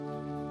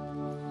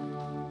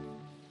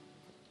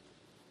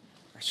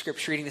Our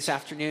scripture reading this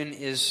afternoon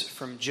is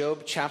from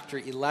Job chapter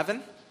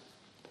 11.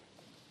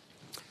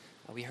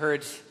 We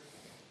heard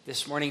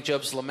this morning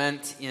Job's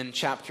lament in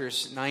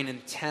chapters 9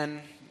 and 10,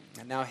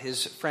 and now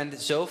his friend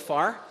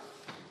Zophar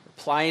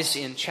replies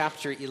in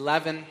chapter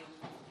 11.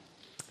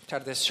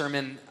 Titled this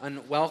sermon,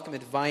 Unwelcome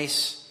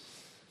Advice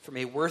from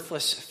a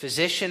Worthless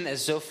Physician,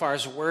 as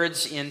Zophar's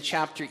words in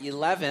chapter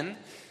 11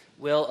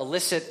 will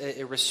elicit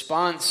a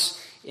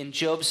response in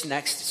Job's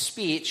next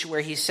speech,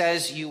 where he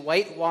says, "You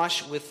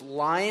whitewash with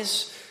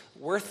lies,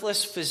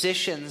 worthless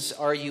physicians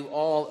are you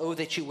all. Oh,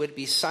 that you would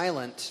be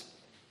silent.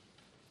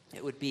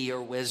 It would be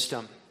your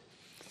wisdom."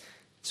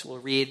 So we'll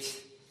read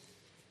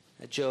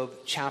Job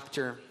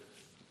chapter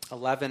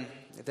 11.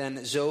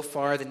 Then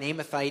Zophar the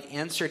Naamathite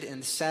answered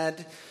and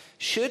said,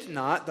 "Should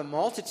not the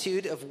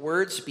multitude of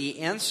words be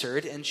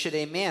answered, and should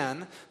a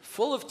man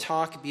full of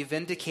talk be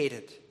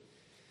vindicated?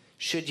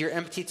 Should your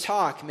empty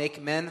talk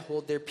make men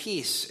hold their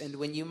peace, and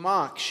when you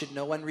mock, should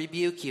no one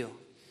rebuke you?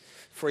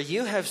 For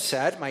you have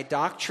said, my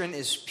doctrine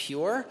is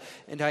pure,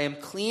 and I am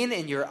clean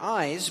in your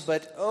eyes,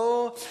 but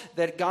oh,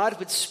 that God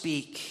would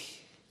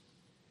speak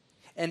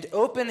and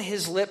open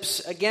his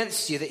lips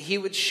against you, that he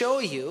would show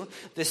you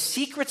the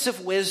secrets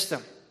of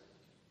wisdom,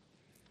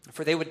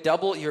 for they would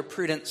double your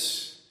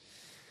prudence.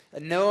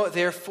 Know,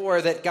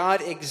 therefore, that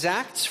God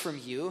exacts from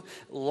you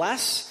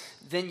less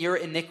than your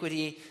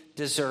iniquity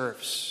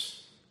deserves."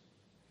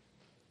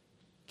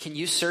 Can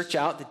you search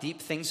out the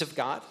deep things of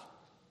God?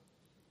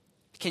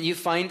 Can you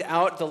find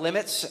out the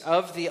limits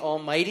of the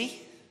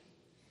Almighty?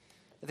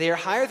 They are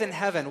higher than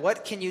heaven.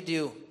 What can you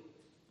do?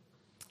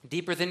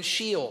 Deeper than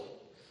Sheol.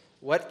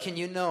 What can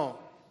you know?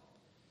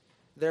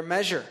 Their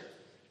measure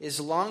is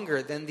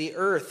longer than the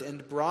earth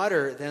and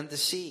broader than the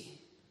sea.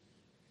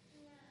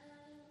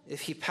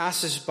 If he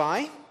passes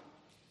by,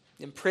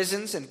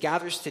 imprisons and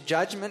gathers to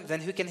judgment,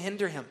 then who can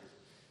hinder him?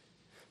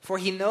 For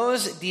he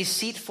knows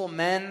deceitful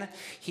men,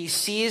 he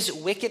sees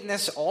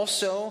wickedness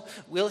also.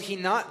 Will he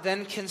not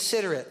then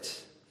consider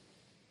it?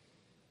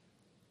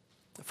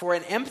 For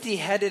an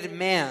empty-headed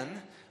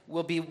man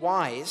will be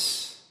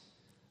wise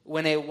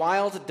when a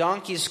wild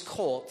donkey's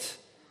colt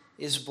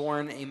is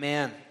born a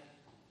man.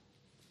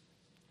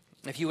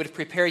 If you would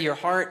prepare your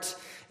heart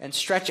and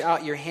stretch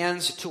out your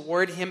hands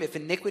toward him, if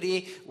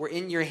iniquity were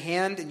in your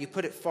hand and you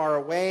put it far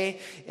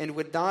away, and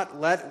would not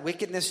let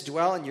wickedness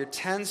dwell in your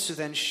tents, so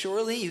then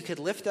surely you could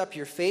lift up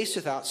your face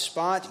without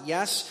spot.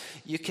 Yes,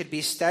 you could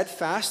be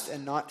steadfast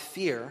and not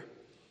fear,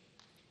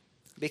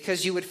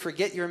 because you would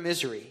forget your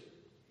misery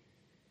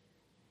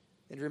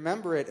and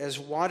remember it as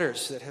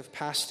waters that have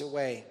passed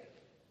away.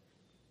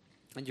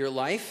 And your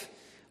life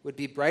would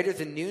be brighter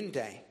than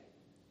noonday.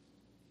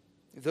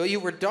 Though you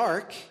were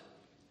dark,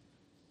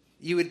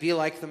 you would be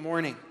like the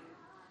morning.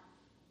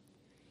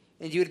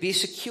 And you would be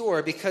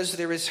secure because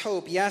there is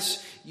hope.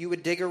 Yes, you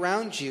would dig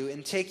around you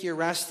and take your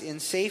rest in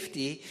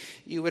safety.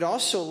 You would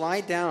also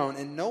lie down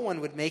and no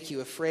one would make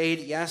you afraid.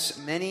 Yes,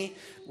 many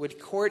would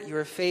court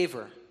your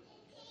favor.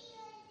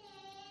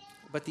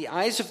 But the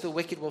eyes of the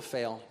wicked will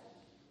fail,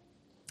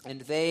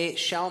 and they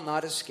shall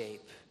not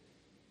escape.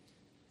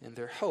 And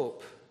their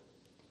hope,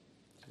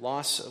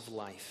 loss of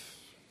life.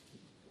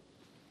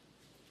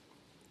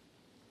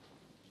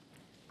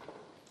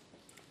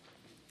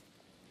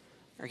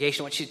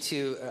 Congregation, I want you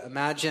to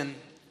imagine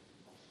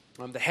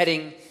the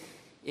heading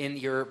in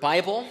your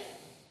Bible,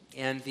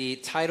 and the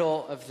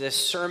title of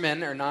this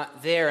sermon are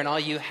not there, and all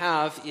you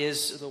have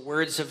is the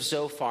words of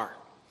Zophar.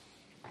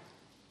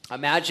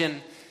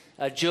 Imagine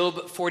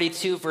Job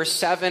 42, verse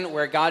 7,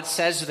 where God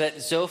says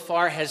that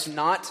Zophar has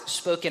not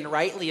spoken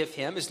rightly of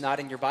him, is not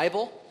in your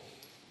Bible.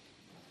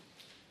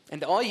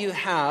 And all you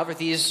have are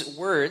these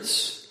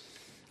words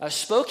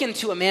spoken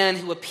to a man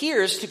who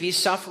appears to be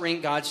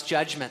suffering God's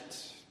judgment.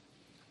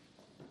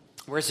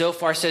 Where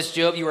Zophar says,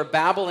 "Job, you are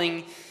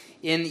babbling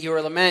in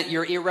your lament.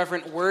 Your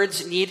irreverent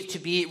words need to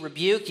be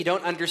rebuked. You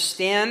don't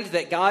understand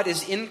that God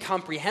is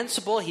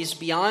incomprehensible. He's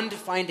beyond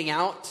finding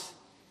out.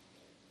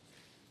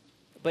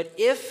 But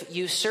if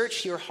you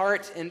search your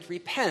heart and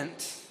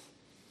repent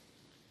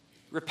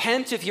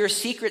of your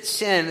secret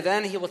sin,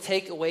 then he will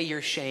take away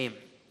your shame."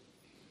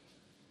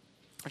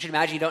 I want you to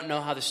imagine you don't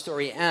know how the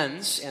story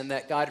ends and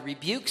that God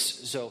rebukes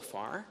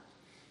Zophar.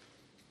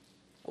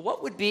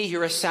 What would be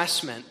your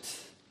assessment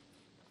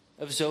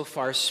of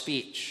Zophar's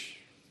speech?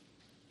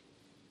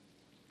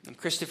 And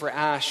Christopher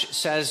Ash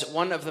says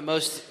one of the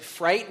most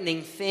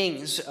frightening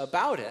things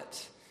about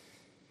it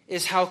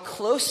is how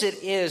close it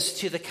is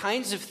to the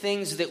kinds of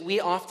things that we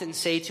often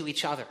say to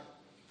each other.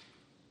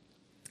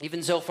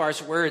 Even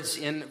Zophar's words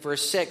in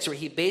verse 6, where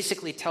he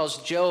basically tells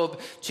Job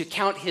to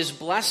count his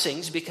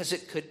blessings because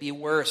it could be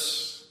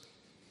worse,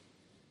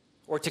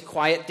 or to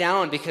quiet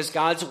down because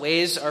God's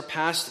ways are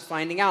past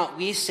finding out.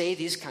 We say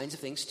these kinds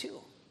of things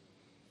too,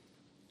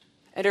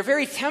 and are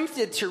very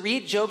tempted to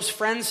read Job's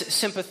friends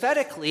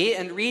sympathetically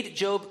and read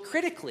Job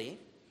critically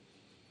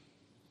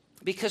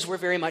because we're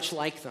very much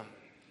like them.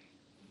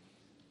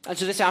 And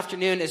so this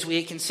afternoon, as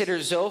we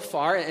consider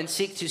Zophar and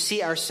seek to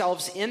see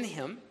ourselves in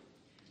him,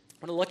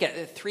 I want to look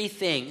at three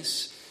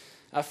things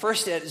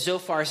First at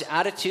Zophar's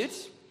attitude,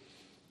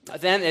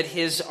 then at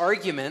his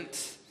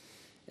argument,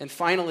 and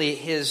finally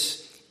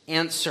his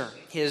answer.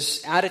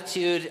 His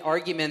attitude,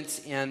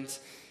 argument, and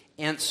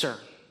answer.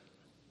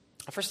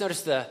 First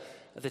notice the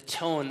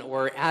tone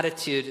or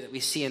attitude that we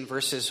see in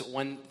verses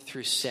 1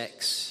 through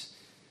 6,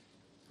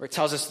 where it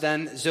tells us,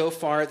 "Then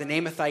Zophar the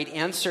Naamathite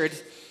answered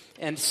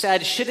and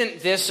said,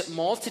 'Shouldn't this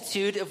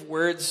multitude of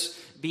words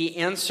be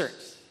answered?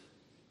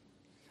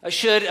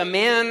 Should a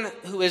man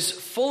who is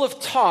full of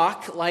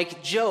talk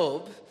like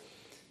Job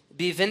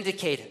be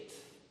vindicated?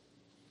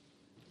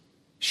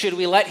 Should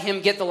we let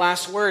him get the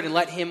last word and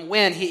let him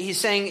win?'" He's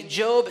saying,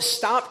 "Job,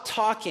 stop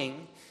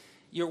talking.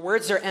 Your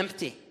words are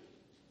empty."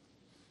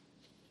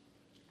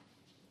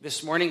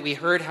 This morning we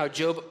heard how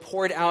Job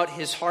poured out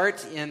his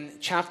heart in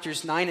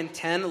chapters 9 and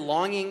 10,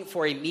 longing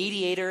for a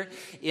mediator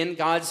in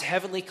God's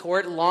heavenly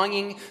court,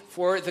 longing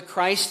for the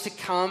Christ to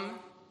come,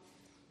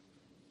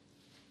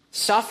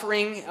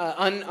 suffering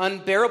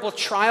unbearable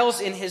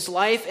trials in his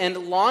life,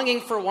 and longing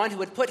for one who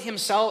would put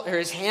himself or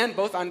his hand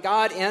both on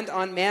God and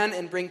on man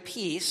and bring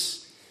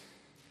peace.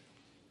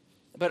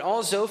 But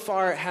all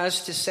Zophar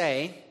has to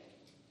say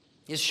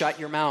is, "Shut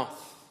your mouth.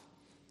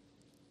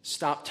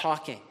 Stop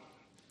talking."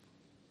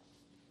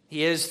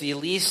 He is the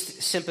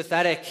least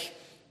sympathetic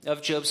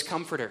of Job's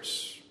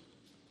comforters.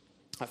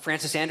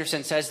 Francis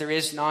Anderson says there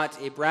is not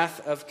a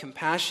breath of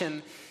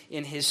compassion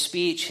in his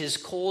speech. His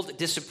cold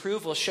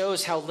disapproval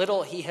shows how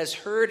little he has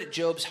heard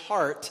Job's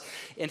heart,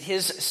 and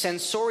his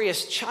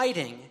censorious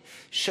chiding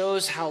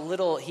shows how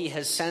little he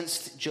has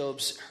sensed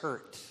Job's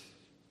hurt.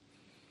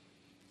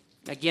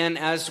 Again,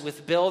 as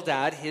with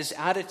Bildad, his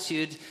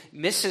attitude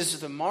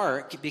misses the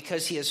mark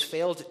because he has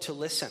failed to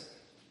listen.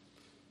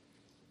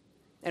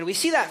 And we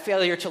see that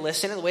failure to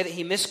listen in the way that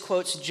he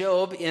misquotes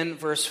Job in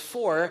verse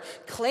 4,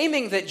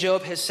 claiming that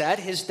Job has said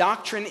his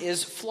doctrine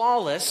is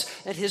flawless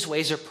and his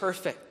ways are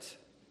perfect.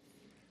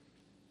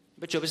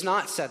 But Job has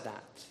not said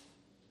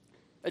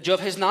that. Job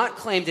has not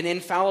claimed an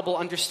infallible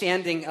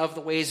understanding of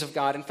the ways of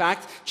God. In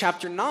fact,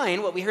 chapter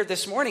 9, what we heard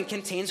this morning,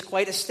 contains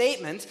quite a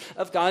statement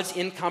of God's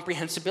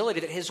incomprehensibility,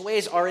 that his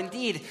ways are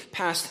indeed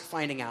past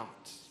finding out.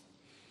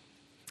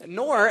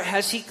 Nor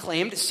has he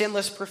claimed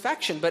sinless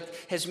perfection, but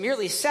has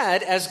merely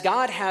said, as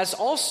God has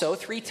also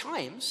 3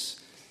 times,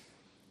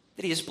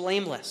 that he is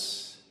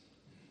blameless.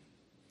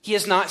 He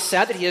has not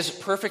said that he is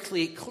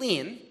perfectly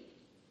clean,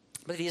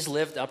 but that he has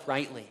lived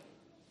uprightly.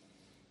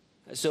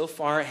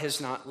 Zophar has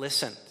not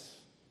listened.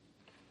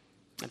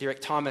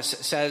 Derek Thomas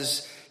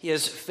says he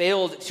has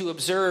failed to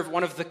observe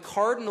one of the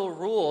cardinal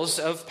rules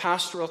of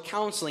pastoral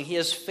counseling. He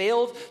has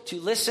failed to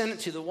listen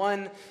to the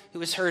one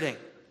who is hurting.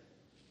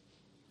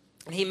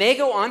 And he may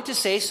go on to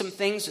say some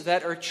things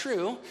that are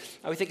true.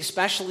 I would think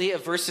especially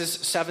of verses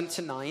 7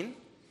 to 9.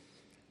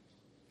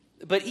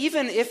 But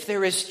even if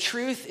there is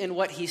truth in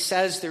what he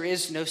says, there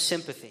is no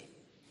sympathy.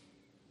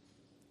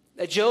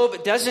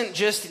 Job doesn't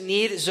just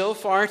need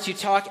Zophar to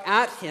talk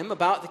at him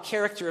about the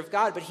character of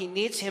God, but he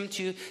needs him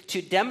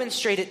to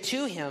demonstrate it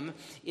to him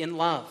in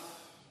love.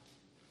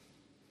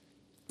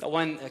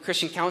 One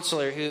Christian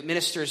counselor who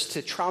ministers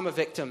to trauma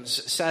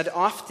victims said,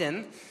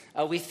 "Often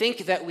we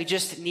think that we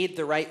just need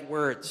the right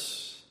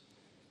words.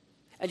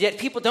 And yet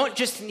people don't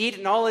just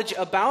need knowledge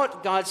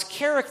about God's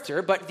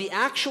character, but the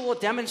actual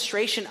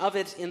demonstration of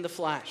it in the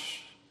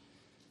flesh.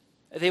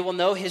 They will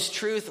know his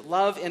truth,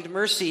 love, and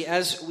mercy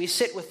as we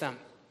sit with them.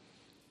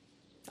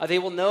 They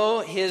will know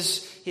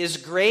his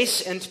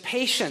grace and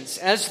patience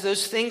as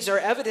those things are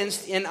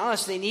evidenced in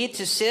us. They need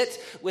to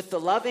sit with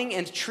the loving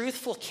and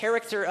truthful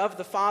character of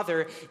the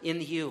Father in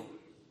you.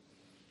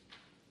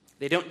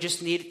 They don't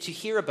just need to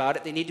hear about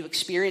it, they need to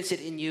experience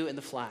it in you in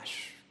the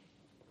flesh.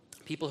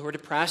 People who are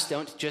depressed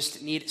don't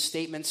just need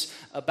statements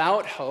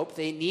about hope,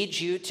 they need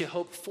you to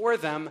hope for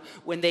them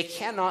when they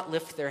cannot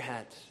lift their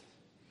head."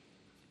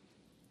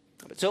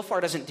 But Zophar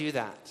doesn't do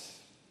that.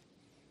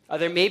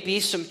 There may be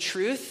some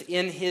truth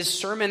in his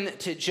sermon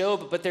to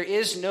Job, but there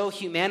is no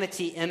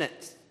humanity in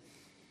it.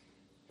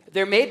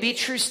 There may be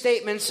true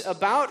statements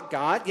about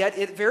God, yet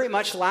it very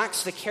much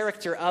lacks the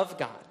character of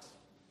God.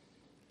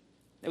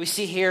 Now we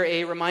see here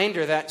a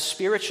reminder that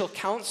spiritual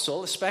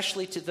counsel,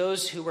 especially to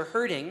those who are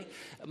hurting,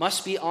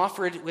 must be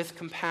offered with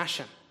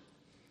compassion.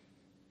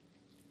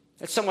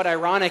 It's somewhat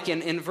ironic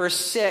in verse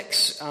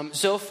 6,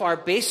 Zophar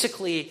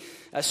basically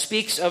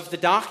speaks of the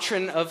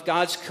doctrine of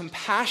God's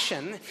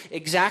compassion,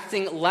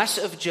 exacting less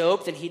of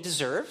Job than he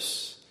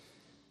deserves.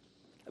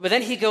 But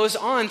then he goes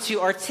on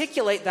to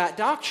articulate that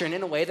doctrine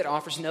in a way that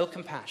offers no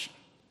compassion.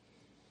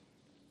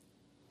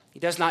 He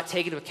does not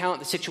take into account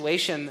the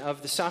situation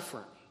of the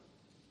sufferer.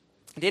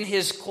 And in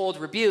his cold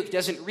rebuke,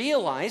 doesn't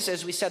realize,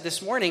 as we said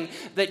this morning,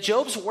 that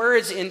Job's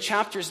words in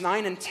chapters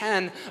 9 and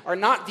 10 are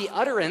not the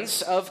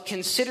utterance of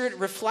considered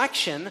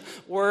reflection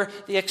or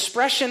the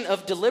expression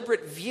of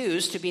deliberate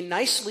views to be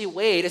nicely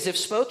weighed as if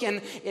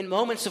spoken in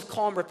moments of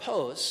calm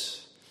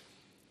repose,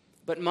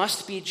 but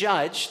must be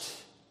judged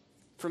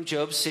from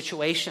Job's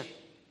situation.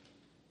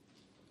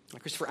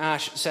 Christopher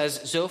Ashe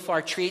says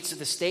Zophar treats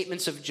the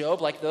statements of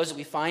Job like those that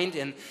we find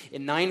in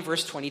 9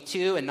 verse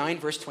 22 and 9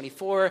 verse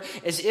 24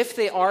 as if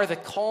they are the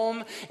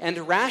calm and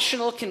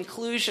rational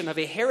conclusion of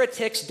a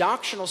heretic's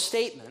doctrinal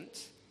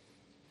statement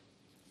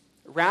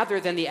rather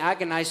than the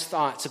agonized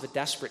thoughts of a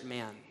desperate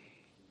man.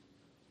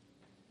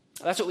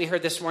 That's what we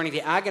heard this morning,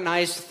 the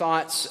agonized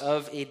thoughts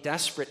of a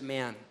desperate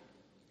man.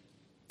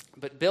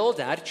 But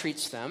Bildad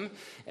treats them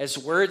as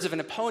words of an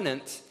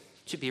opponent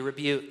to be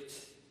rebuked.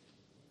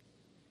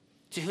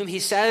 To whom he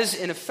says,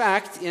 in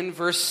effect, in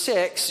verse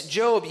 6,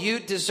 Job, you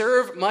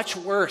deserve much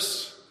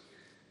worse.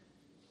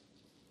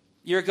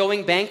 You're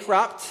going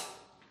bankrupt.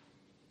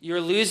 You're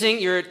losing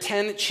your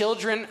 10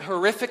 children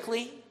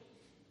horrifically.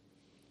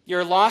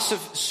 Your loss of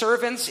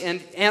servants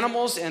and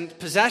animals and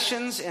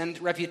possessions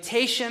and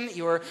reputation,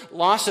 your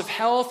loss of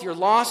health, your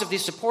loss of the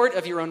support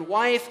of your own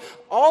wife,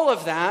 all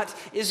of that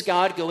is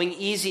God going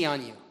easy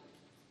on you.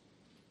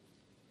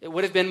 It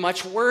would have been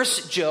much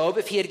worse, Job,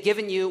 if he had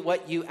given you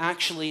what you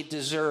actually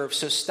deserve.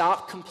 So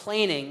stop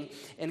complaining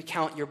and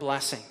count your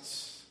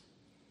blessings.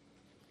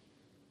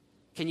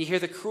 Can you hear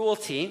the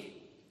cruelty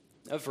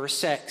of verse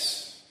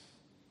 6?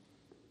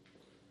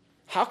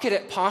 How could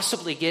it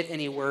possibly get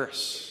any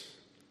worse?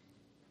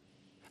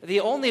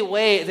 The only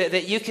way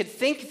that you could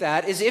think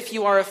that is if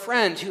you are a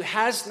friend who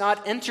has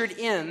not entered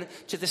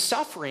into the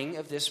suffering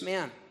of this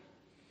man,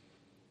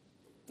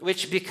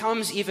 which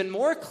becomes even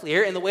more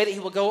clear in the way that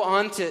he will go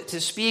on to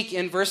speak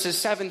in verses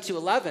 7 to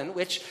 11,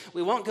 which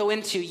we won't go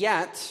into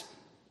yet.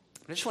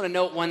 I just want to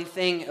note one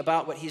thing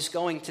about what he's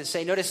going to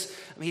say. Notice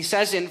he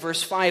says in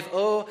verse 5,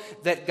 "Oh,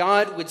 that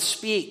God would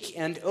speak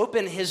and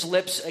open his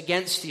lips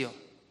against you."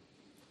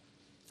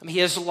 He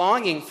is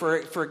longing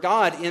for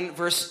God in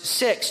verse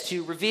 6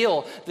 to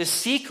reveal the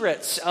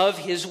secrets of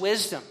his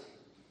wisdom.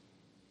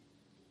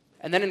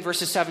 And then in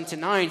verses 7 to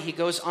 9, he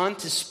goes on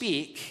to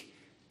speak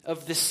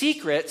of the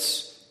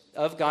secrets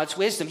of God's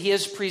wisdom. He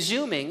is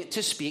presuming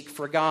to speak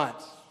for God.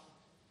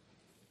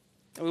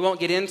 And we won't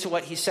get into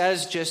what he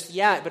says just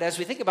yet, but as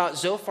we think about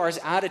Zophar's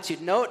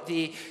attitude, note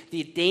the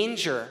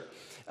danger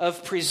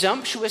of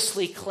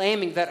presumptuously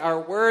claiming that our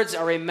words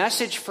are a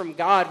message from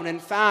God when in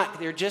fact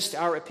they're just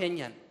our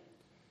opinion.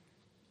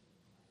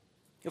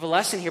 We have a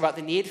lesson here about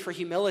the need for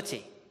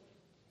humility,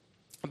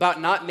 about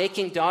not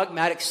making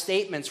dogmatic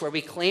statements where we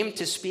claim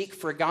to speak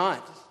for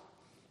God,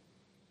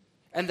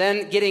 and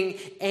then getting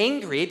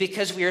angry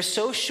because we are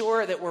so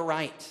sure that we're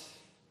right.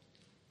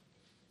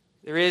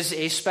 There is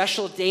a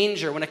special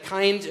danger when a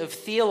kind of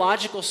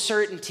theological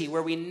certainty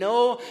where we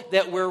know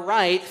that we're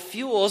right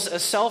fuels a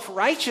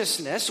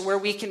self-righteousness where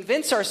we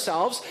convince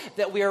ourselves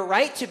that we are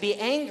right to be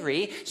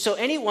angry, so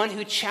anyone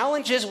who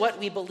challenges what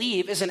we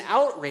believe is an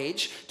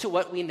outrage to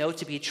what we know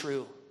to be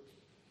true.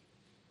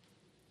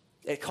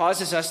 It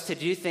causes us to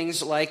do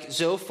things like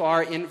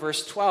Zophar in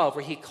verse 12,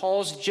 where he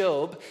calls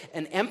Job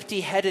an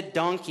empty-headed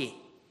donkey.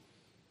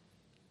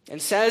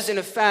 And says, in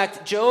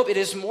effect, Job, it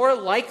is more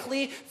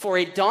likely for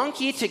a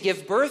donkey to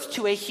give birth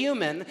to a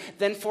human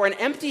than for an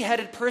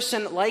empty-headed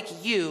person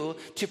like you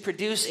to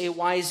produce a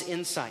wise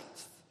insight.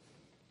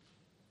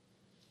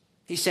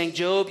 He's saying,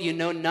 Job, you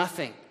know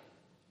nothing.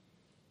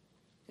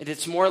 And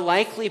it's more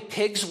likely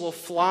pigs will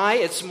fly.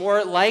 It's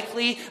more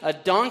likely a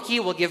donkey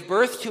will give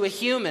birth to a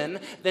human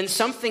than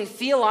something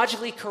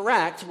theologically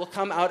correct will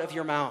come out of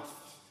your mouth.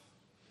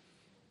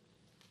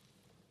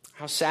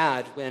 How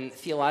sad when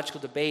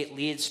theological debate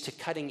leads to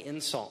cutting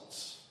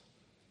insults.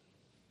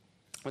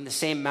 When the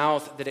same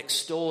mouth that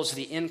extols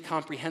the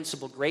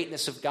incomprehensible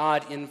greatness of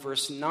God in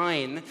verse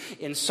 9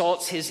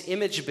 insults his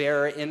image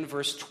bearer in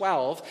verse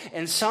 12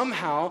 and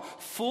somehow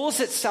fools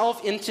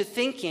itself into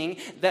thinking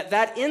that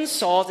that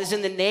insult is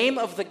in the name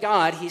of the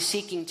God he's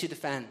seeking to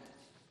defend.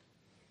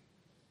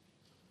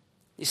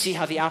 You see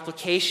how the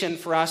application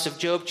for us of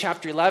Job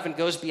chapter 11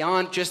 goes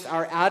beyond just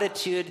our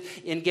attitude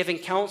in giving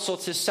counsel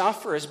to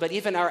sufferers, but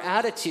even our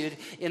attitude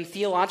in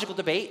theological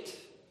debate,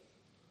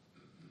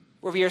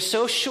 where we are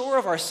so sure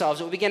of ourselves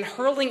that we begin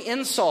hurling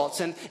insults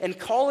and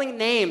calling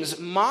names,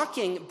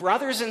 mocking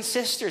brothers and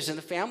sisters in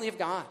the family of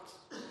God.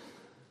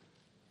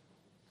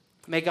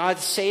 May God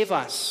save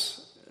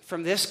us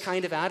from this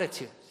kind of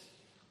attitude.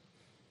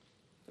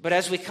 But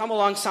as we come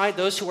alongside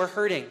those who are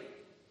hurting,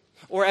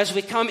 or as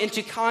we come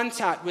into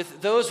contact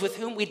with those with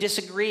whom we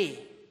disagree,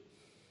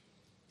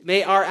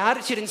 may our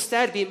attitude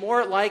instead be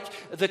more like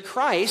the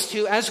Christ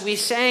who, as we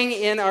sang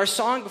in our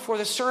song before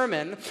the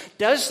sermon,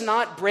 does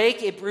not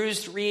break a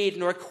bruised reed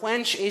nor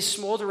quench a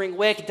smoldering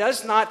wick,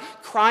 does not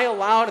cry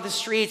aloud in the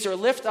streets or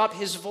lift up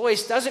his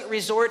voice, doesn't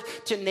resort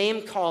to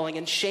name-calling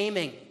and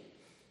shaming,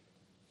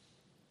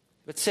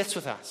 but sits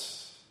with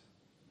us.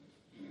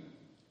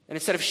 And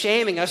instead of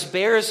shaming us,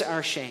 bears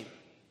our shame.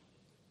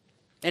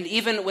 And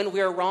even when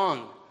we are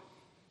wrong,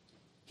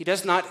 he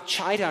does not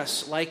chide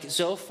us like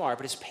Zophar,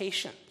 but is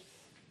patient.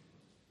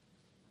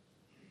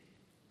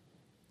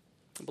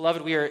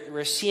 Beloved,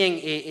 we're seeing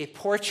a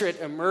portrait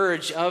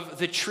emerge of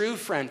the true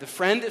friend, the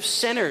friend of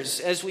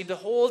sinners, as we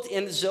behold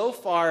in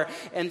Zophar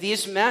and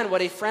these men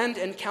what a friend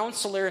and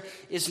counselor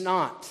is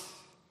not.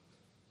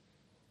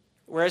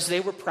 Whereas they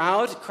were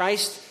proud,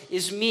 Christ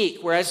is meek.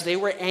 Whereas they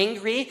were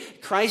angry,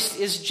 Christ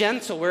is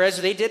gentle. Whereas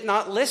they did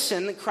not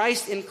listen,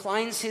 Christ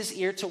inclines his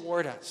ear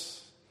toward us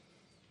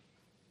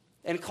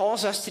and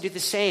calls us to do the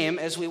same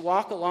as we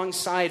walk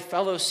alongside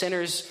fellow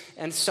sinners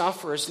and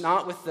sufferers,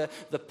 not with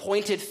the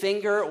pointed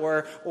finger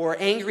or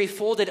angry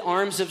folded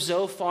arms of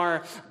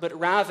Zophar, but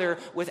rather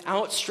with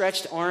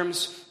outstretched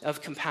arms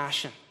of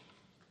compassion.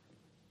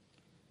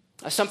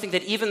 Something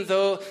that even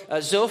though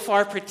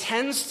Zophar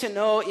pretends to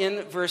know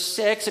in verse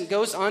 6 and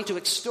goes on to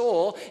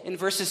extol in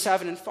verses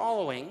 7 and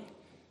following,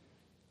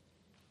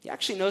 he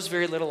actually knows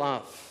very little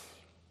of.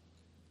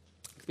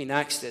 Look at me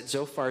next at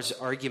Zophar's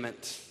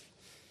argument.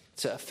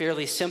 It's a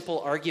fairly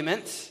simple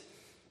argument.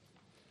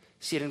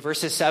 See it in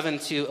verses 7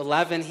 to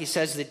 11. He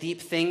says the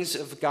deep things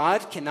of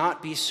God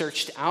cannot be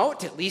searched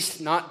out, at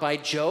least not by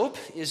Job,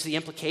 is the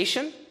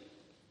implication.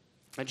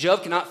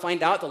 Job cannot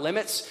find out the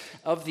limits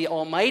of the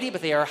Almighty,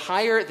 but they are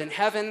higher than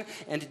heaven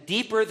and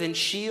deeper than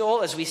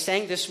Sheol. As we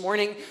sang this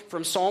morning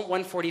from Psalm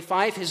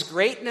 145, his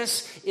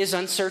greatness is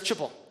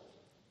unsearchable.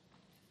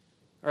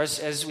 Or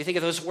as we think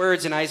of those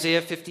words in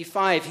Isaiah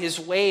 55, his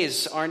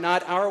ways are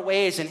not our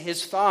ways, and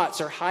his thoughts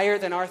are higher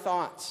than our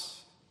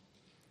thoughts.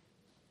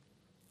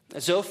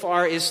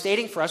 Zophar is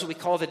stating for us what we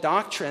call the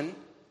doctrine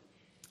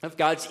of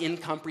God's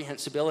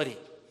incomprehensibility,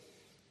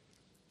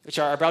 which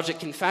our Belgic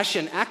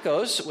confession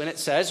echoes when it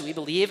says, we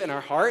believe in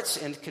our hearts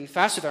and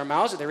confess with our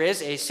mouths that there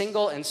is a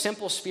single and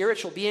simple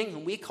spiritual being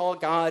whom we call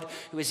God,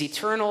 who is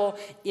eternal,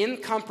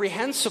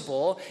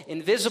 incomprehensible,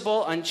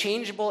 invisible,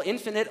 unchangeable,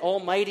 infinite,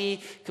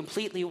 almighty,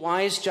 completely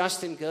wise,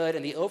 just, and good,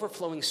 and the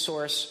overflowing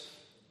source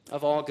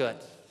of all good.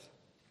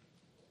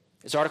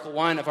 As Article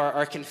 1 of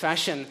our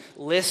confession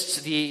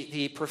lists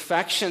the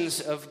perfections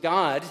of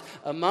God,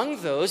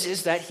 among those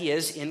is that he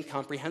is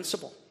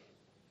incomprehensible.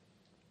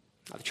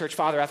 The church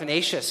father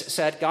Athanasius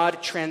said,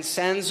 God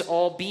transcends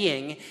all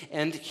being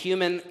and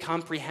human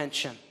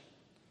comprehension.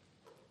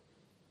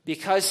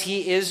 Because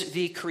he is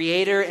the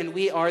creator and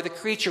we are the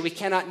creature, we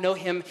cannot know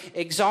him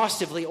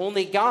exhaustively.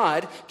 Only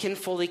God can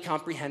fully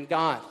comprehend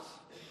God.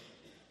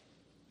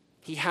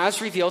 He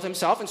has revealed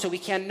himself, and so we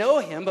can know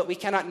him, but we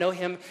cannot know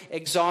him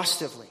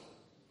exhaustively.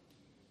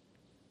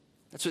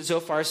 That's what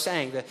Zophar is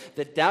saying.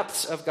 The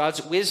depths of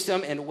God's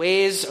wisdom and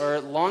ways are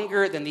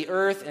longer than the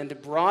earth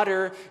and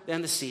broader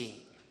than the sea.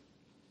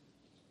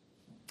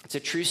 It's a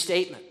true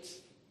statement.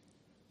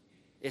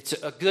 It's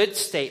a good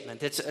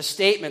statement. It's a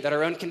statement that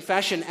our own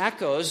confession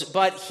echoes,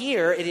 but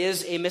here it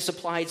is a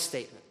misapplied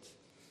statement.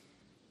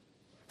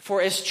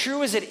 For as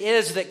true as it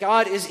is that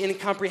God is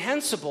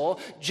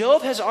incomprehensible,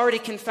 Job has already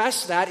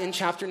confessed that in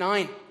chapter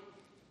 9.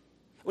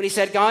 When he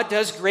said, God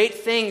does great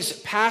things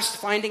past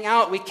finding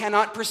out. We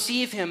cannot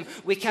perceive him.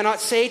 We cannot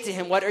say to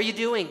him, what are you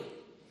doing?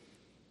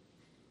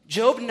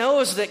 Job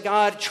knows that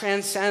God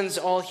transcends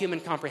all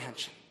human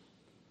comprehension.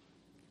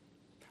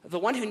 The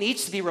one who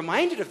needs to be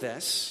reminded of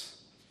this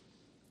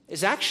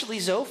is actually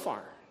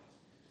Zophar,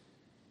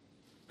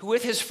 who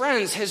with his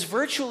friends has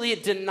virtually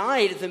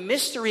denied the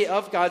mystery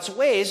of God's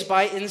ways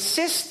by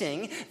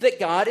insisting that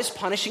God is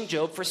punishing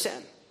Job for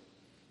sin.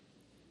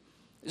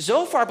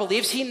 Zophar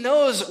believes he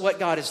knows what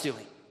God is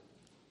doing.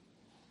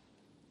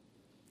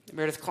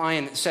 Meredith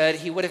Kline said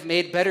he would have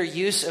made better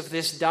use of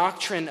this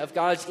doctrine of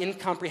God's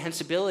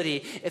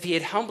incomprehensibility if he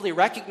had humbly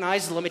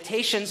recognized the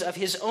limitations of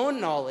his own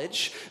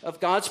knowledge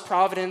of God's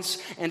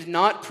providence and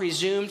not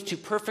presumed to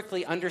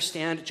perfectly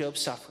understand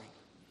Job's suffering.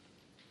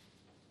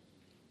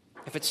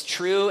 If it's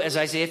true, as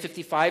Isaiah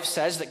 55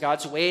 says, that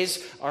God's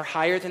ways are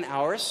higher than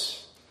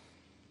ours,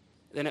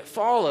 then it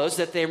follows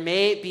that there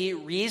may be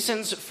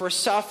reasons for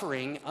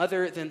suffering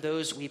other than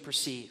those we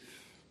perceive.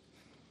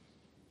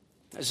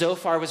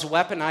 Zophar was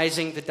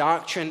weaponizing the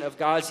doctrine of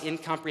God's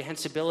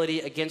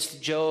incomprehensibility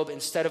against Job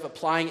instead of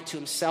applying it to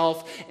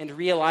himself and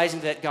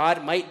realizing that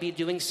God might be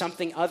doing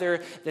something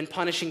other than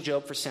punishing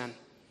Job for sin.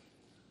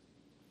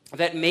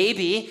 That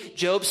maybe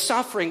Job's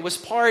suffering was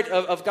part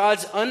of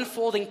God's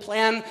unfolding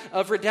plan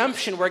of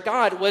redemption, where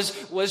God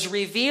was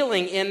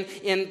revealing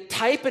in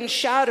type and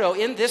shadow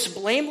in this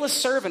blameless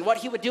servant what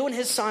he would do in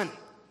his son.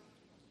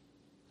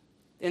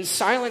 In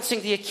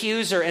silencing the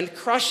accuser and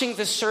crushing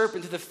the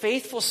serpent to the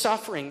faithful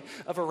suffering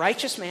of a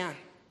righteous man.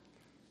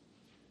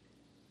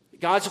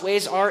 God's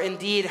ways are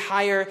indeed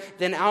higher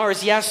than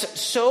ours. Yes,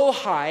 so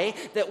high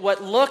that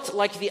what looked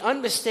like the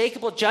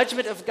unmistakable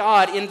judgment of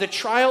God in the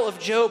trial of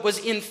Job was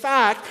in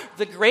fact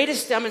the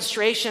greatest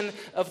demonstration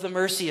of the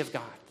mercy of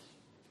God.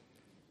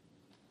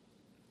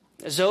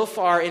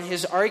 Zophar in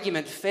his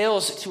argument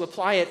fails to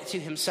apply it to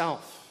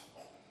himself.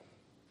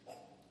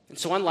 And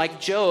so unlike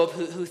Job,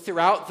 who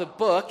throughout the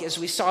book, as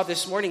we saw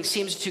this morning,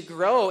 seems to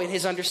grow in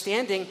his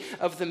understanding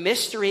of the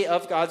mystery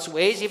of God's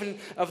ways, even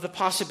of the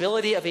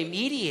possibility of a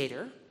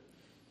mediator,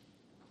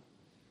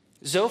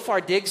 Zophar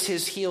digs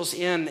his heels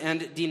in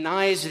and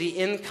denies the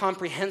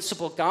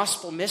incomprehensible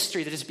gospel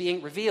mystery that is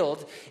being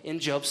revealed in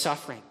Job's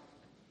suffering.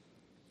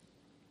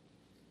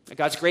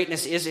 God's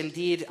greatness is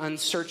indeed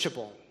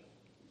unsearchable.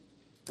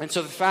 And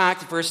so the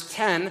fact, verse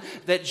 10,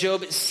 that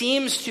Job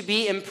seems to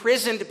be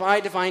imprisoned by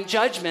divine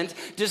judgment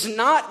does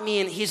not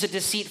mean he's a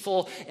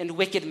deceitful and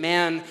wicked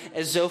man,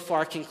 as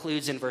Zophar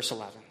concludes in verse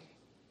 11.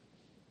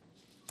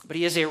 But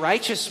he is a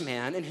righteous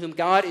man in whom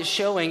God is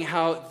showing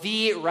how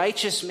the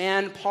righteous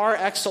man par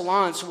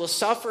excellence will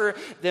suffer,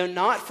 though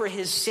not for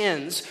his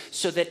sins,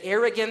 so that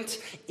arrogant,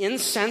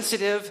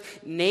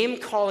 insensitive,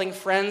 name-calling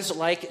friends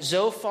like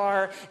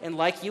Zophar and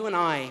like you and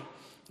I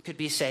could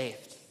be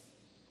saved.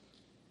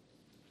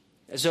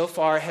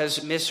 Zophar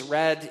has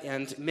misread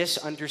and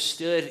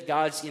misunderstood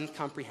God's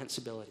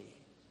incomprehensibility.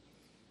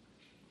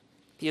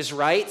 He is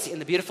right in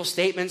the beautiful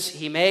statements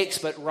he makes,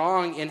 but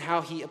wrong in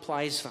how he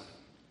applies them.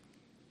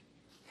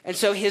 And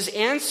so his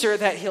answer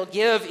that he'll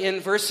give in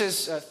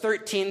verses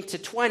 13 to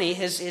 20,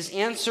 his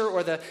answer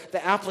or the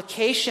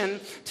application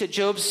to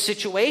Job's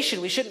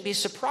situation, we shouldn't be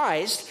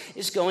surprised,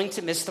 is going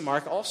to miss the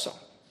mark also.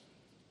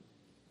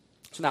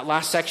 So in that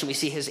last section, we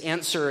see his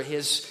answer,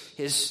 his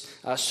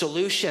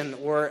solution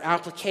or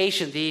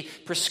application, the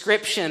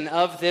prescription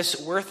of this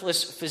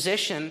worthless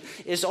physician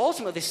is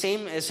ultimately the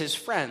same as his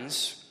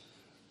friends.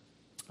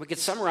 We could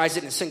summarize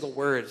it in a single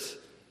word: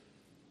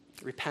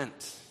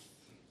 repent.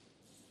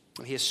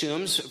 He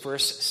assumes,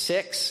 verse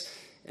 6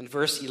 and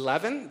verse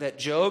 11, that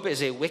Job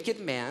is a wicked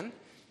man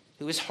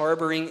who is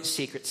harboring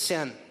secret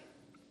sin.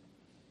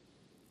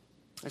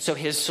 And so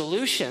his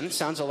solution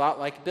sounds a lot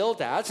like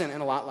Bildad's and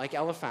a lot like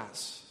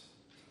Eliphaz.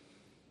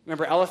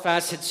 Remember,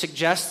 Eliphaz had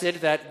suggested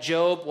that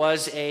Job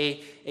was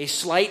a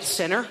slight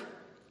sinner.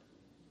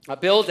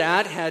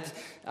 Bildad had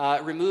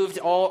removed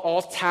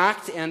all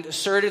tact and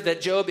asserted that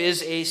Job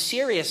is a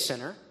serious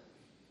sinner.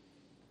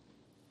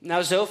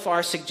 Now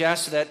Zophar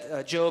suggests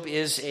that Job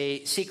is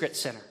a secret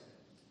sinner.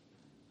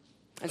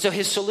 And so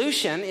his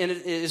solution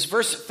is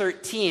verse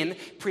 13,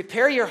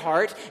 prepare your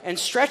heart and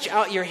stretch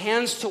out your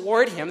hands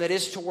toward him, that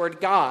is, toward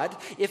God.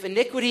 If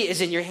iniquity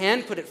is in your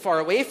hand, put it far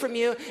away from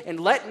you, and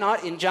let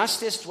not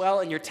injustice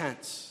dwell in your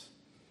tents.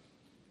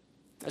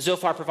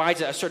 Zophar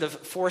provides a sort of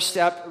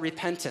four-step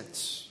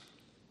repentance.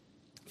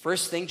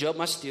 First thing Job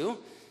must do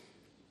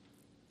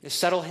is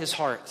settle his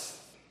heart.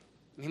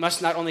 He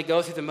must not only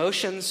go through the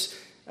motions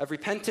of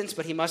repentance,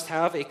 but he must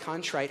have a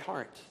contrite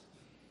heart.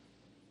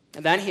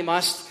 And then he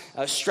must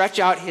stretch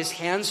out his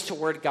hands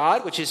toward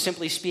God, which is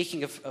simply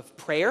speaking of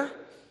prayer.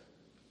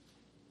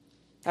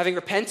 Having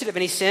repented of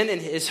any sin in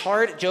his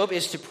heart, Job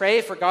is to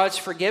pray for God's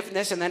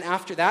forgiveness. And then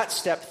after that,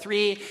 step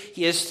 3,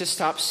 he is to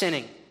stop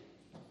sinning.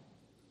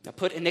 Now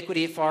put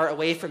iniquity far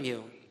away from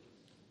you,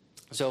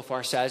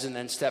 Zophar says. And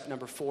then step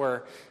number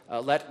 4,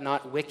 let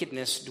not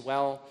wickedness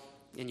dwell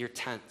in your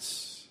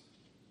tents.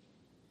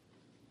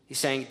 He's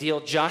saying deal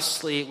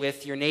justly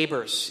with your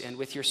neighbors and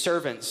with your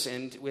servants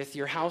and with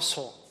your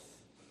household.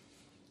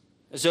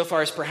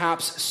 Zophar is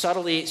perhaps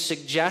subtly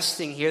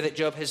suggesting here that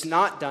Job has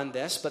not done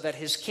this, but that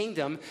his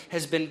kingdom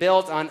has been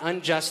built on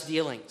unjust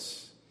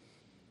dealings.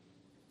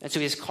 And so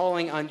he's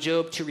calling on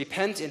Job to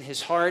repent in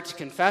his heart,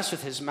 confess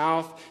with his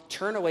mouth,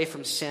 turn away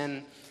from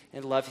sin,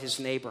 and love his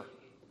neighbor.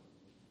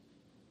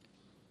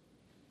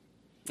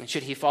 And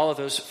should he follow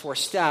those 4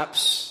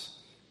 steps,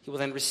 he will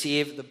then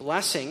receive the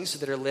blessings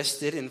that are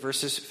listed in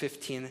verses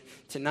 15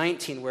 to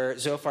 19, where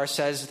Zophar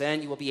says,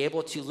 then you will be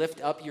able to lift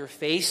up your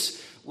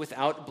face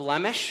without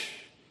blemish.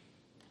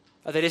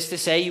 That is to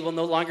say, you will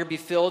no longer be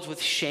filled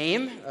with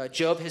shame.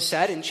 Job has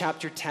said in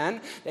chapter 10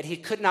 that he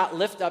could not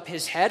lift up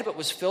his head, but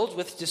was filled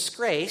with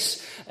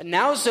disgrace. And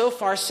now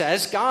Zophar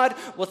says, God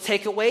will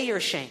take away your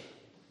shame.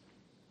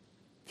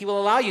 He will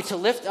allow you to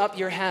lift up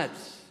your head.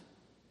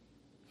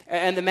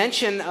 And the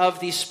mention of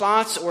these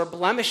spots or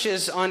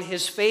blemishes on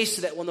his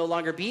face that will no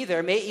longer be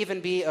there may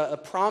even be a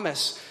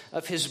promise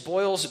of his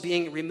boils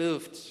being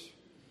removed.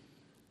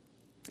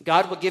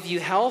 God will give you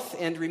health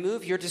and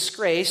remove your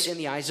disgrace in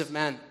the eyes of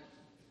men.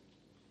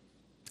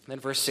 Then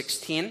verse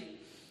 16,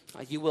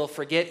 you will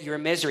forget your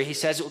misery. He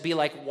says it will be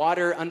like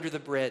water under the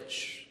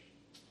bridge.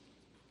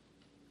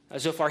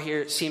 Zophar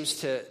here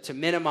seems to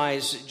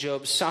minimize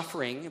Job's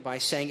suffering by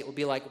saying it will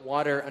be like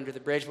water under the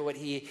bridge. But what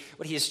he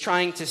is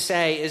trying to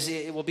say is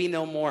it will be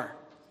no more.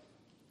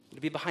 It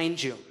will be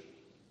behind you.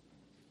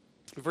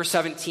 Verse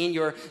 17,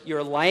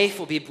 your life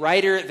will be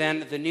brighter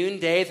than the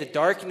noonday. The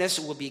darkness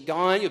will be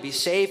gone. You'll be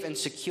safe and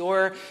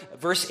secure.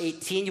 Verse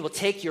 18, you will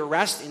take your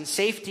rest in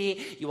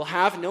safety. You will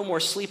have no more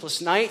sleepless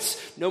nights,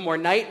 no more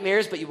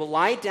nightmares, but you will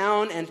lie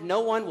down and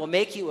no one will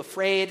make you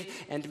afraid,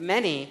 and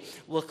many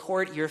will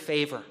court your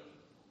favor.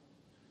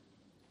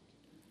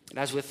 And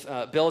as with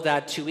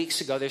Bildad 2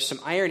 weeks ago, there's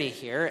some irony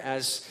here,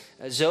 as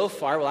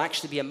Zophar will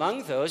actually be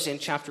among those in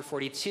chapter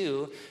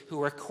 42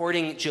 who are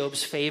courting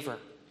Job's favor.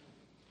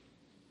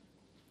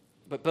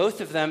 But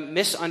both of them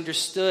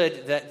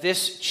misunderstood that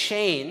this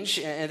change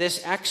and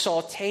this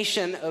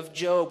exaltation of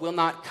Job will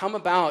not come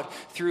about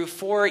through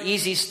 4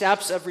 easy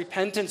steps of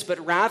repentance,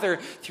 but rather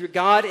through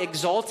God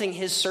exalting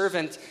his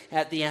servant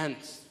at the end.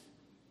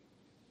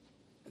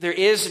 There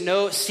is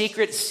no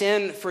secret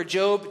sin for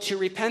Job to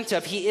repent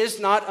of. He is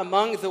not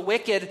among the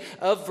wicked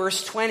of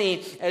verse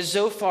 20, as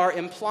Zophar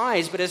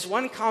implies. But as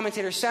one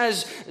commentator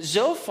says,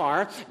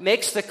 Zophar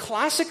makes the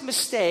classic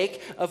mistake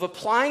of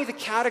applying the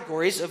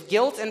categories of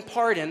guilt and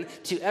pardon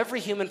to every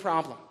human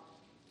problem.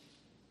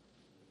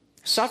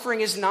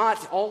 Suffering is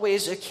not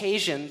always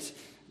occasioned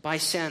by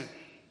sin.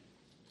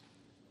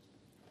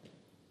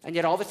 And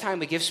yet all the time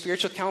we give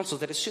spiritual counsel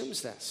that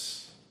assumes this.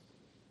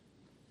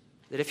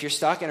 That if you're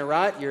stuck in a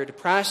rut, you're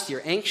depressed,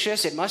 you're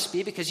anxious, it must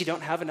be because you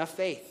don't have enough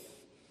faith.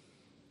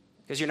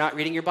 Because you're not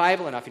reading your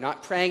Bible enough, you're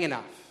not praying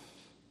enough.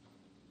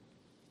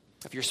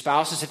 If your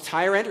spouse is a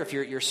tyrant, or if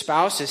your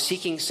spouse is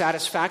seeking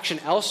satisfaction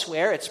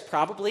elsewhere, it's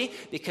probably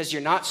because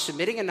you're not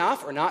submitting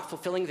enough or not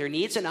fulfilling their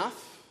needs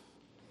enough.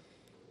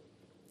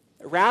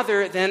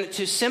 Rather than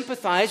to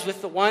sympathize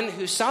with the one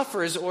who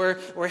suffers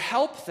or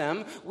help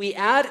them, we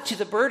add to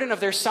the burden of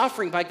their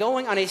suffering by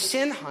going on a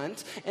sin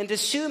hunt and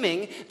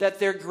assuming that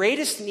their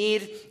greatest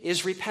need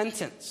is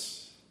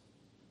repentance.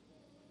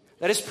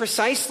 That is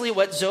precisely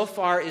what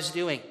Zophar is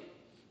doing.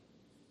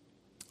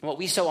 What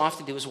we so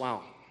often do as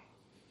well.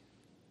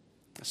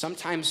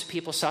 Sometimes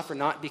people suffer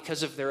not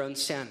because of their own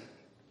sin.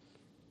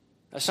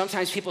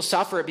 Sometimes people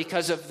suffer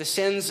because of the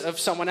sins of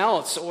someone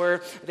else,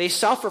 or they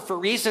suffer for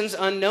reasons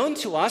unknown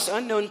to us,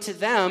 unknown to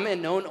them,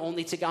 and known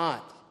only to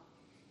God.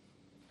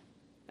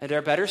 And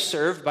are better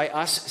served by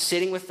us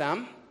sitting with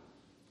them,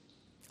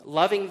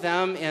 loving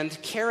them, and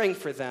caring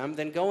for them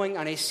than going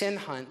on a sin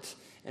hunt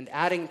and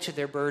adding to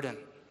their burden.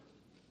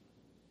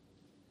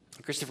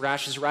 Christopher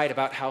Ash is right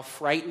about how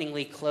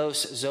frighteningly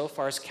close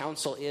Zophar's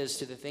counsel is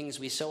to the things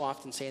we so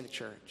often say in the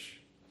church.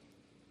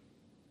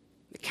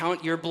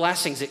 Count your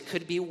blessings. It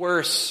could be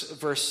worse,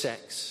 verse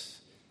 6.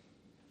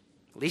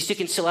 At least you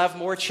can still have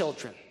more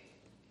children.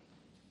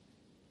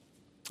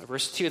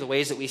 Verse 2, the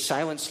ways that we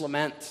silence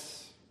lament.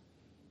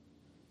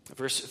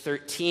 Verse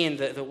 13,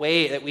 the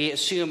way that we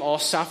assume all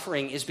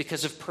suffering is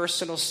because of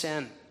personal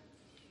sin.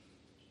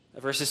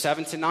 Verses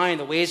 7 to 9,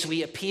 the ways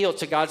we appeal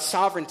to God's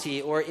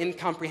sovereignty or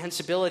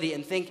incomprehensibility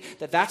and think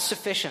that that's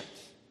sufficient.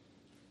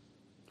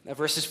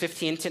 Verses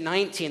 15 to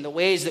 19, the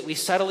ways that we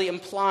subtly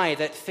imply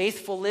that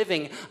faithful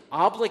living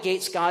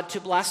obligates God to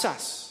bless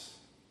us.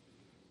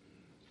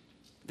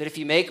 That if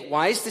you make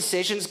wise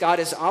decisions, God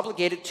is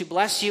obligated to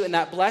bless you, and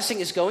that blessing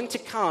is going to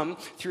come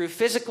through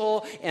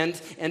physical and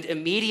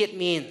immediate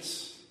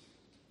means.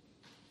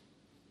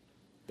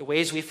 The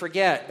ways we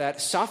forget that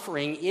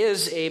suffering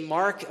is a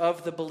mark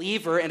of the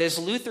believer, and as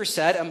Luther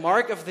said, a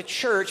mark of the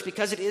church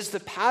because it is the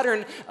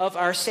pattern of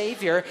our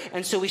Savior,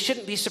 and so we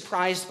shouldn't be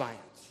surprised by it.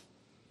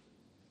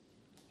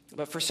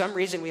 But for some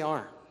reason we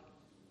are.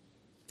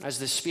 As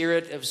the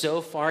spirit of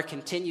Zophar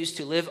continues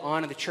to live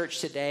on in the church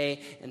today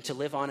and to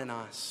live on in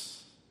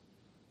us.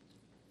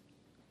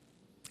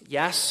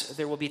 Yes,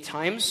 there will be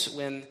times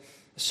when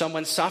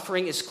someone's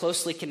suffering is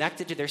closely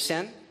connected to their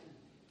sin.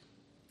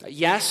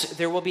 Yes,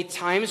 there will be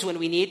times when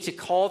we need to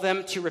call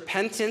them to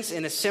repentance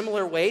in a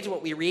similar way to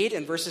what we read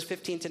in verses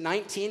 15 to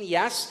 19.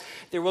 Yes,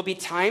 there will be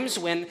times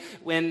when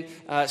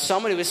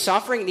someone who is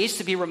suffering needs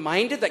to be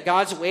reminded that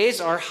God's ways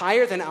are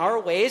higher than our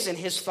ways and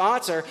his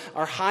thoughts are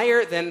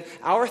higher than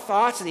our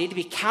thoughts, and they need to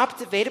be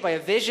captivated by a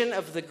vision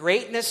of the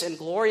greatness and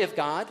glory of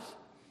God.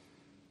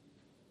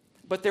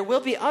 But there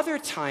will be other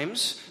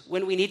times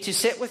when we need to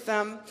sit with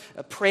them,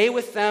 pray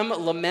with them,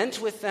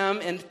 lament with them,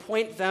 and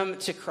point them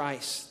to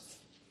Christ.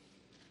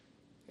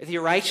 The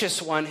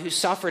righteous one who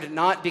suffered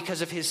not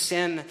because of his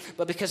sin,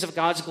 but because of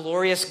God's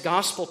glorious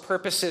gospel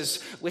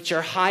purposes, which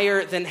are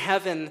higher than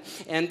heaven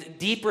and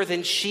deeper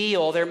than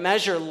Sheol, their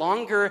measure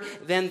longer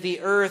than the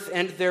earth,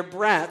 and their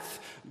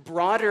breadth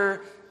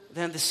broader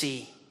than the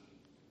sea.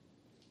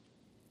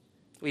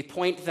 We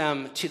point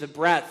them to the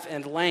breadth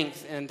and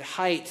length and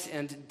height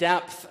and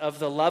depth of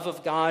the love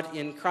of God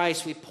in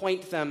Christ. We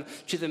point them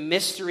to the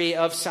mystery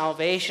of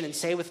salvation and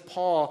say with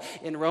Paul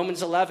in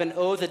Romans 11,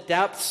 "Oh, the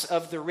depths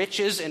of the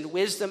riches and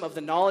wisdom of the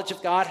knowledge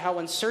of God, how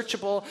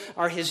unsearchable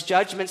are his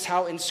judgments,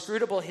 how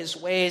inscrutable his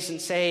ways," and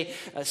say,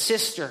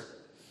 "Sister,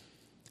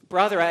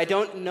 brother, I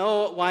don't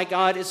know why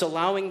God is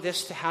allowing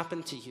this to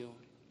happen to you.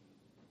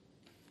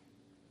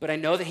 But I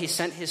know that he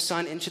sent his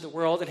son into the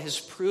world and has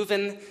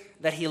proven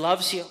that he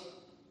loves you.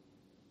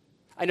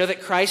 I know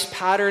that Christ's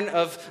pattern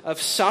of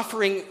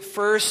suffering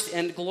first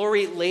and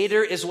glory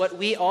later is what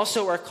we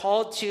also are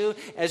called to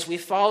as we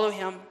follow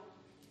him.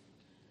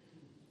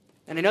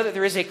 And I know that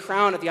there is a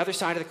crown at the other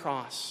side of the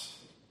cross.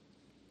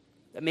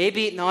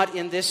 Maybe not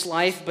in this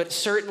life, but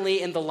certainly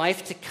in the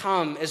life to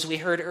come, as we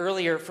heard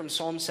earlier from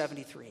Psalm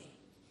 73.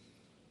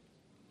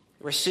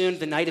 Where soon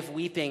the night of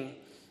weeping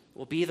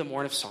will be the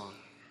morn of song.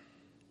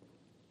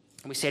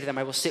 And we say to them,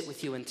 I will sit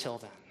with you until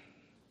then.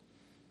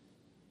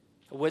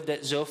 I would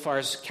that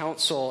Zophar's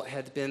counsel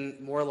had been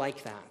more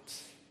like that.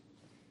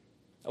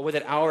 I would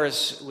that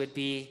ours would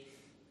be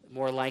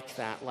more like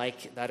that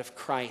of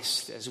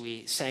Christ, as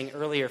we sang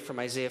earlier from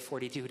Isaiah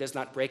 42, who does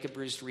not break a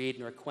bruised reed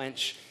nor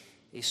quench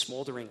a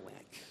smoldering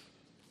wick.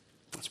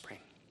 Let's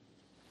pray.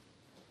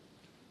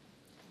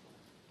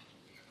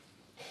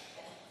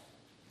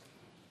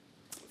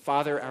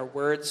 Father, our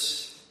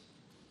words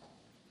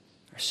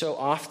are so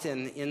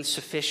often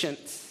insufficient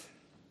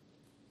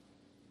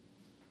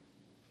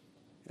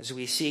as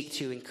we seek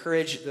to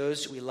encourage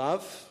those we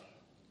love,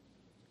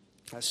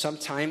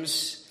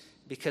 sometimes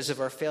because of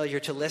our failure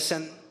to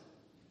listen,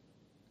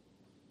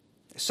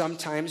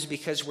 sometimes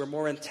because we're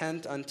more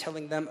intent on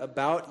telling them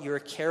about your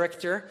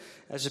character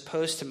as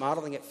opposed to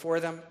modeling it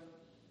for them,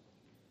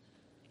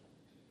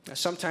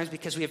 sometimes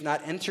because we have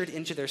not entered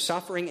into their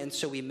suffering and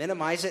so we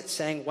minimize it,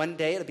 saying one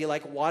day it'll be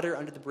like water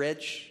under the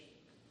bridge.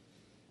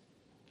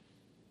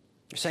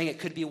 We're saying it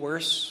could be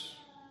worse.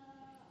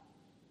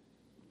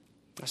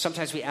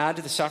 Sometimes we add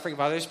to the suffering of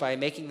others by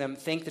making them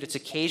think that it's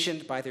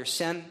occasioned by their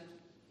sin.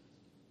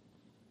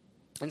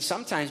 And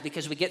sometimes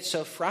because we get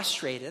so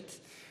frustrated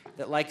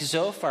that, like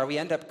Zophar, we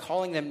end up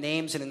calling them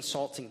names and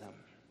insulting them.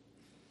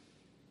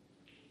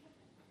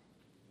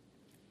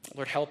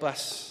 Lord, help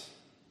us.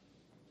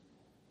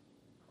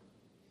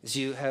 As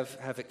you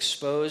have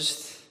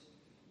exposed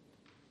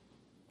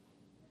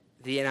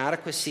the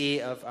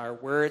inadequacy of our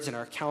words and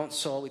our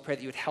counsel, we pray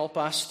that you would help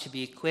us to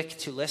be quick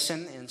to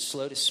listen and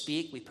slow to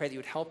speak. We pray that you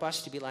would help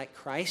us to be like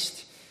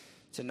Christ,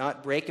 to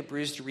not break a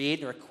bruised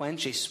reed nor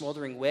quench a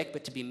smoldering wick,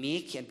 but to be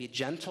meek and be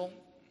gentle.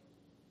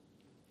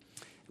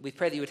 We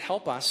pray that you would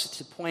help us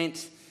to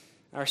point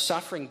our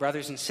suffering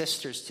brothers and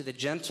sisters to the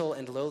gentle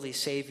and lowly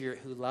Savior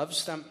who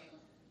loves them.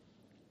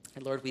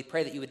 And Lord, we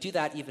pray that you would do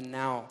that even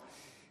now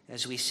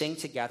as we sing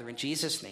together in Jesus' name.